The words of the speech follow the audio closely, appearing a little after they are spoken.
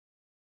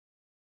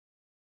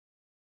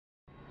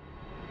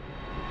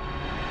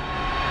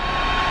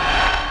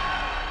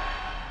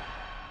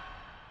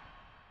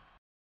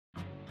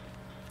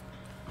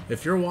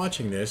If you're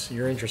watching this,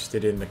 you're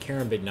interested in the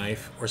Karambit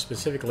knife, or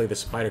specifically the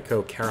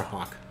Spyderco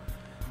Karahawk.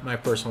 My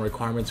personal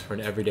requirements for an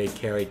everyday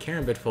carry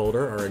Karambit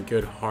folder are a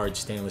good hard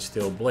stainless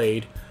steel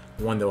blade,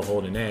 one that will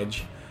hold an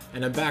edge,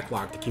 and a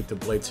backlock to keep the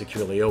blade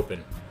securely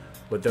open.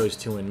 With those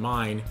two in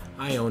mind,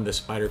 I own the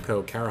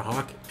Spyderco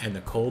Karahawk and the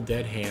Cold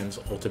Dead Hands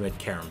Ultimate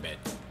Karambit.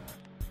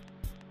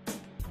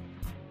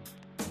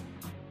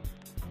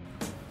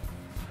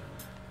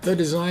 The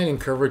design and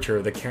curvature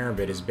of the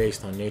Karambit is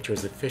based on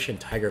nature's efficient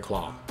tiger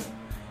claw.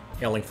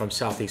 Hailing from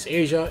Southeast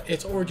Asia,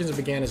 its origins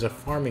began as a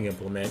farming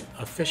implement,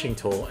 a fishing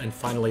tool, and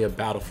finally a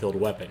battlefield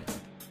weapon.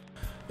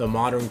 The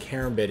modern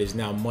Karambit is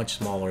now much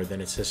smaller than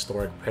its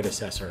historic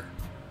predecessor.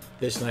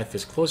 This knife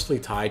is closely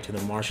tied to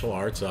the martial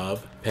arts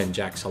of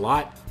Pencak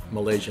Silat,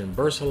 Malaysian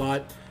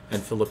Bersilat,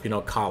 and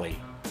Filipino Kali,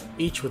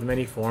 each with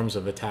many forms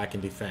of attack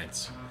and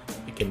defense.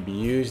 It can be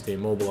used to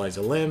immobilize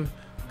a limb,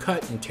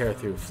 cut and tear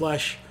through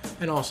flesh,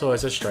 and also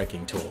as a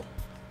striking tool.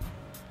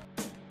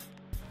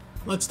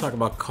 Let's talk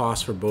about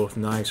costs for both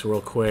knives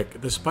real quick.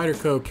 The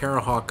Spyderco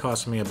Karahawk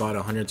cost me about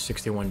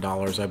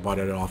 $161. I bought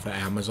it off of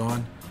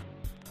Amazon.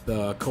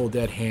 The Cold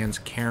Dead Hands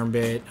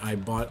Karambit I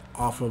bought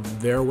off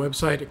of their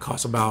website. It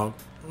costs about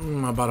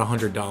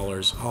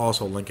 $100. I'll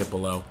also link it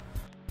below.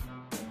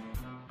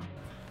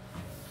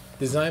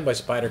 Designed by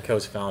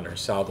Spyderco's founder,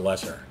 Sal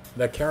Glesser,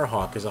 the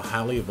Karahawk is a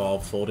highly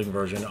evolved folding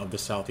version of the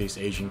Southeast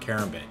Asian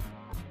Karambit.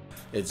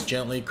 Its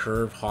gently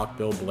curved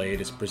hawkbill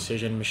blade is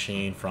precision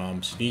machined from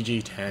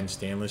CDHK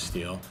stainless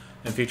steel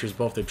and features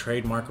both the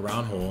trademark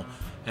round hole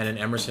and an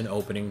Emerson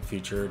opening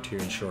feature to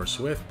ensure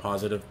swift,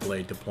 positive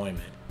blade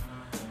deployment.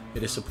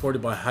 It is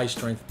supported by a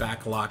high-strength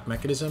backlock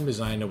mechanism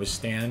designed to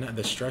withstand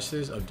the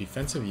stresses of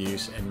defensive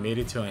use and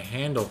mated to a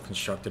handle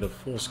constructed of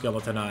full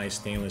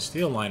skeletonized stainless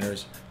steel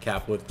liners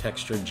capped with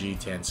textured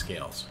G10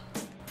 scales.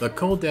 The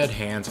Cold Dead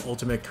Hands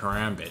Ultimate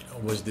Karambit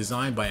was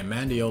designed by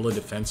Mandiola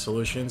Defense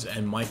Solutions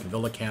and Mike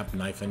Villekamp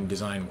Knife and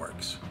Design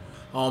Works.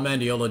 All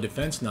Mandiola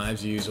defense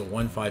knives use a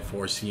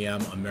 154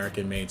 cm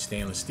American-made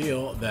stainless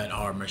steel that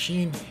are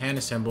machined,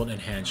 hand-assembled, and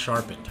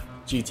hand-sharpened.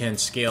 G10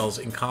 scales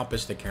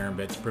encompass the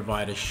Karambit to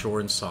provide a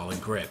short and solid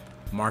grip.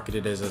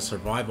 Marketed as a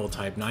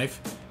survival-type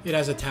knife, it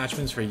has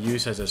attachments for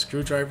use as a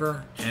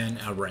screwdriver and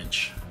a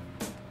wrench.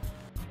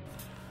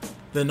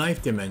 The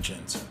knife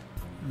dimensions.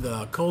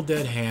 The Cold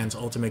Dead Hands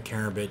Ultimate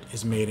Karambit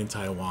is made in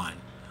Taiwan.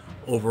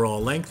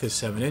 Overall length is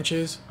 7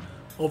 inches,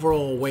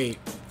 overall weight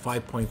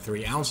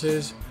 5.3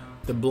 ounces,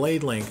 the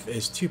blade length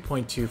is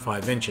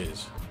 2.25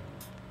 inches.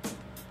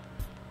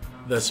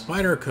 The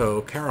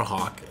Spyderco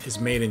Karahawk is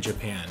made in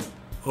Japan.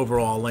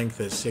 Overall length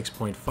is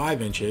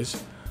 6.5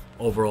 inches,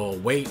 overall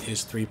weight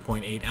is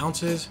 3.8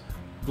 ounces,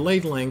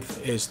 blade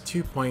length is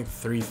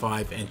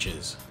 2.35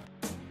 inches.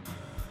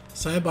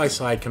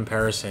 Side-by-side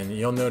comparison,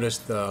 you'll notice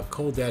the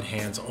Cold Dead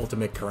Hands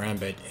Ultimate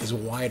Karambit is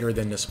wider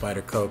than the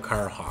Spyderco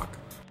Karahawk.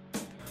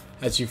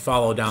 As you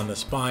follow down the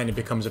spine, it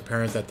becomes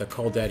apparent that the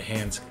Cold Dead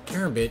Hands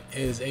Karambit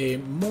is a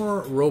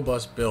more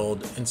robust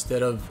build.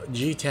 Instead of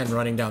G10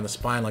 running down the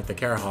spine like the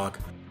Karahawk,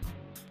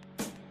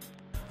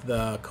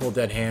 the Cold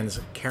Dead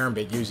Hands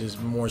Karambit uses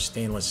more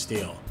stainless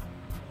steel.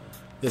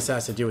 This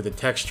has to do with the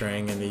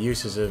texturing and the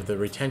uses of the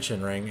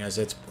retention ring, as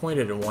it's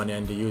pointed at one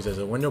end to use as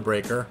a window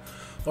breaker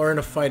or in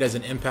a fight as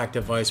an impact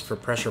device for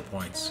pressure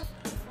points.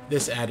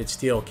 This added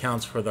steel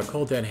counts for the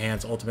Cold Dead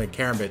Hands Ultimate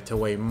Karambit to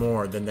weigh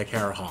more than the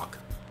Karahawk.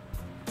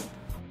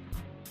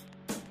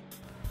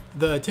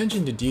 The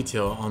attention to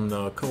detail on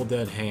the Cold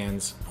Dead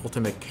Hands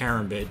Ultimate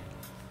Karambit,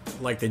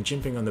 like the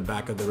jimping on the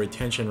back of the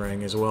retention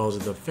ring as well as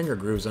the finger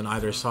grooves on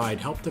either side,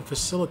 help to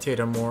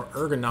facilitate a more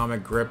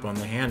ergonomic grip on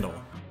the handle.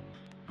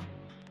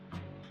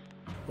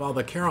 While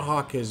the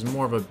Karahawk is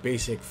more of a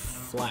basic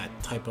flat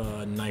type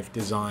of knife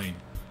design.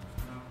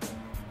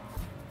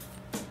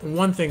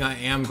 One thing I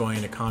am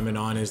going to comment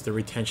on is the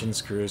retention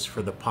screws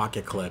for the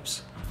pocket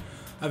clips.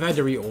 I've had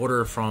to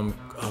reorder from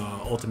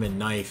Ultimate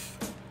Knife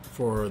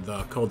for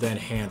the Cold Dead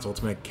Hands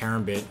Ultimate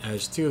Karambit,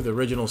 as two of the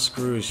original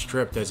screws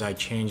stripped as I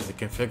changed the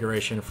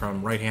configuration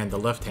from right hand to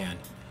left hand.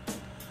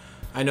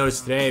 I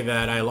noticed today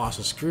that I lost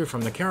a screw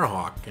from the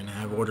Karahawk and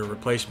have ordered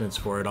replacements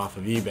for it off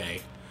of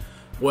eBay.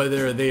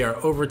 Whether they are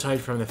over tight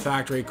from the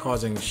factory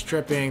causing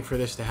stripping for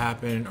this to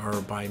happen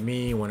or by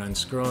me when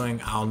unscrewing,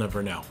 I'll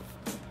never know.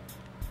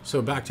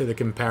 So back to the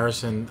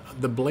comparison,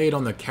 the blade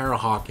on the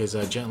Karahawk is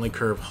a gently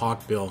curved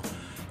hawkbill.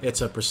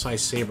 It's a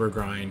precise saber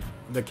grind.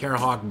 The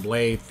Karahawk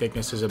blade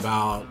thickness is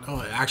about,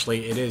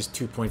 actually it is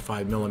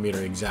 2.5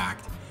 millimeter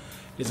exact.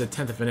 It is a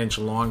tenth of an inch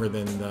longer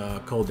than the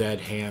Cold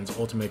Dead Hands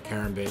Ultimate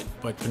Karambit,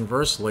 but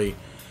conversely,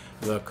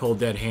 the Cold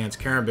Dead Hands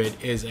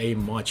Karambit is a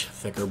much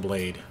thicker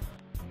blade.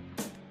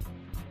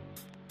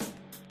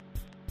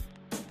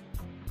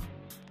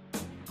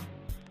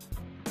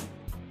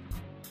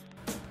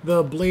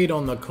 The blade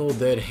on the Cold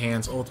Dead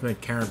Hands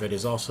Ultimate Karambit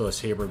is also a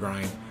saber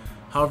grind,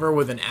 however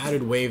with an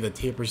added wave that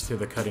tapers to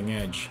the cutting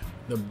edge.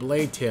 The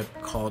blade tip,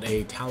 called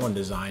a talon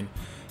design,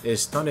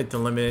 is stunted to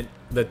limit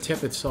the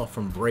tip itself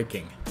from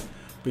breaking.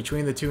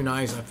 Between the two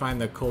knives, I find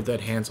the Cold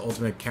Dead Hands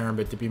Ultimate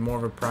Karambit to be more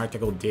of a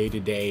practical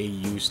day-to-day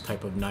use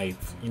type of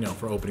knife, you know,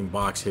 for opening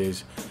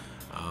boxes,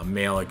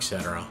 mail,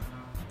 etc.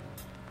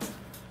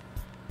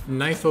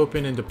 Knife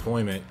open and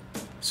deployment.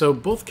 So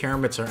both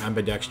Karambits are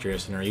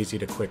ambidextrous and are easy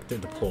to quick to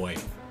deploy.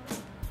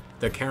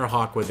 The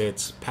Karahawk with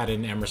its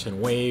patented Emerson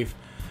wave,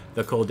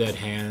 the Cold Dead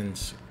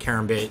Hands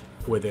Karambit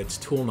with its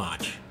tool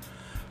notch.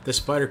 The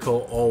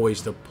Spyderco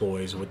always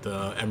deploys with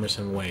the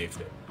Emerson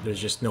wave. There's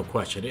just no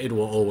question, it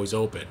will always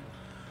open.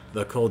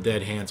 The Cold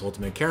Dead Hands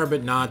Ultimate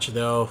Karambit notch,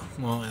 though,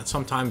 well,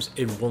 sometimes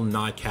it will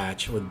not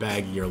catch with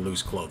baggy or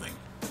loose clothing.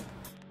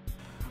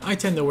 I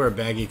tend to wear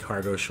baggy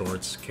cargo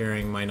shorts,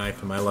 carrying my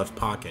knife in my left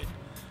pocket.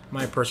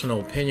 My personal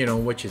opinion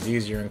on which is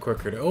easier and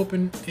quicker to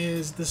open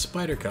is the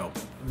Spyderco.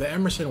 The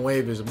Emerson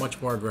wave is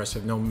much more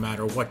aggressive no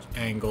matter what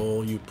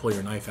angle you pull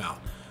your knife out.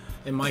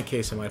 In my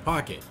case, in my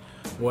pocket.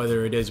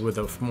 Whether it is with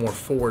a more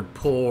forward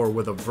pull or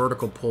with a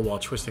vertical pull while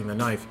twisting the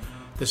knife,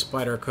 the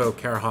Spyderco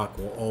Karahawk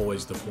will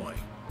always deploy.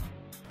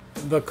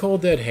 The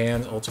Cold Dead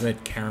Hands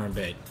Ultimate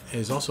Karambit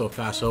is also a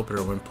fast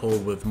opener when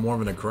pulled with more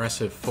of an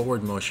aggressive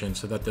forward motion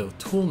so that the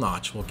tool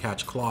notch will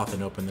catch cloth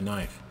and open the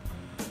knife.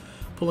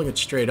 Pulling it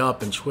straight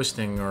up and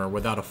twisting or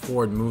without a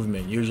forward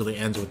movement usually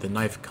ends with the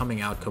knife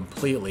coming out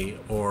completely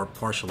or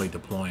partially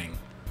deploying.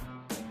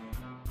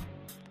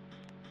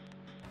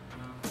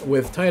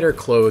 With tighter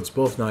clothes,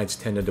 both knives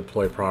tend to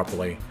deploy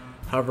properly.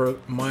 However,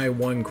 my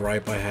one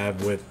gripe I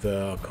have with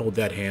the Cold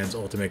Dead Hands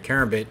Ultimate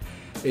Karambit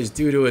is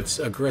due to its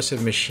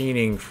aggressive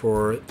machining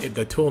for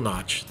the tool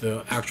notch,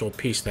 the actual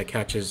piece that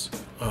catches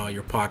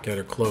your pocket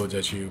or clothes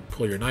as you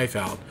pull your knife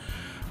out.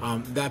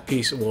 That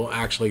piece will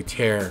actually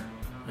tear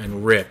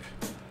and rip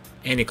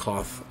any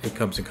cloth it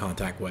comes in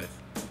contact with.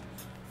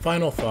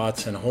 Final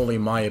thoughts, and wholly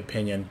my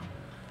opinion.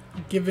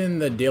 Given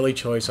the daily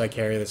choice, I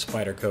carry the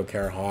Spyderco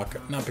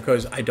Karahawk, not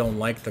because I don't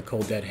like the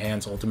Cold Dead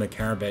Hands Ultimate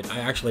Karambit. I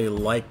actually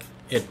like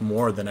it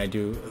more than I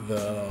do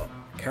the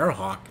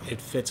Karahawk.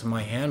 It fits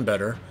my hand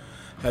better,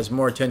 has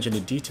more attention to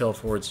detail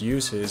for its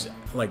uses,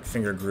 like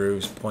finger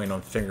grooves, point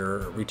on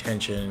finger,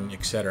 retention,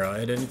 etc.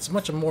 And it's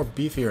much a more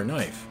beefier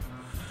knife.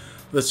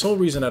 The sole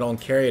reason I don't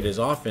carry it as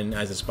often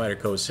as the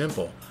Spyderco is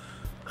simple.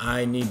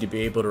 I need to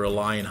be able to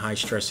rely in high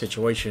stress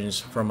situations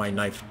for my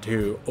knife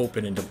to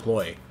open and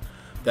deploy,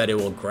 that it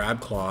will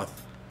grab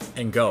cloth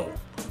and go.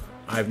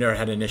 I've never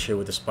had an issue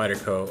with the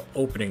Spyderco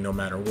opening no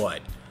matter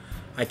what.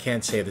 I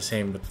can't say the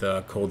same with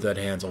the Cold Dead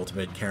Hands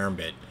Ultimate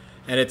Karambit.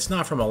 And it's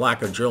not from a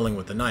lack of drilling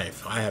with the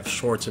knife. I have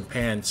shorts and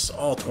pants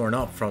all torn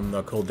up from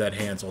the Cold Dead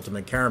Hands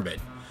Ultimate Karambit.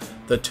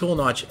 The tool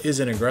notch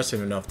isn't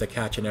aggressive enough to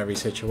catch in every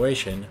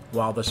situation,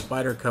 while the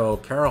Spyderco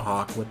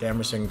Karahawk with the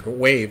Emerson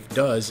wave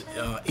does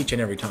each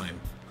and every time.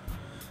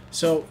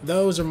 So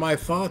those are my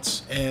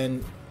thoughts,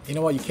 and you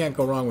know what, you can't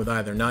go wrong with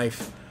either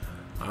knife,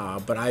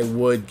 but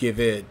I'd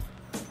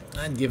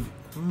give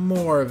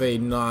more of a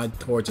nod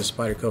towards the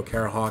Spyderco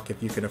Karahawk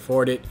if you can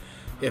afford it.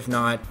 If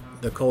not,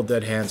 the Cold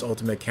Dead Hands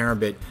Ultimate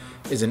Karambit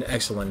is an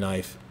excellent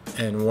knife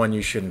and one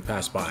you shouldn't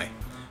pass by.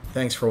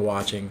 Thanks for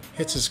watching.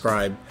 Hit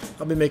subscribe.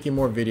 I'll be making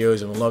more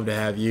videos and would love to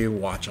have you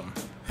watch them.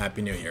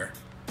 Happy New Year.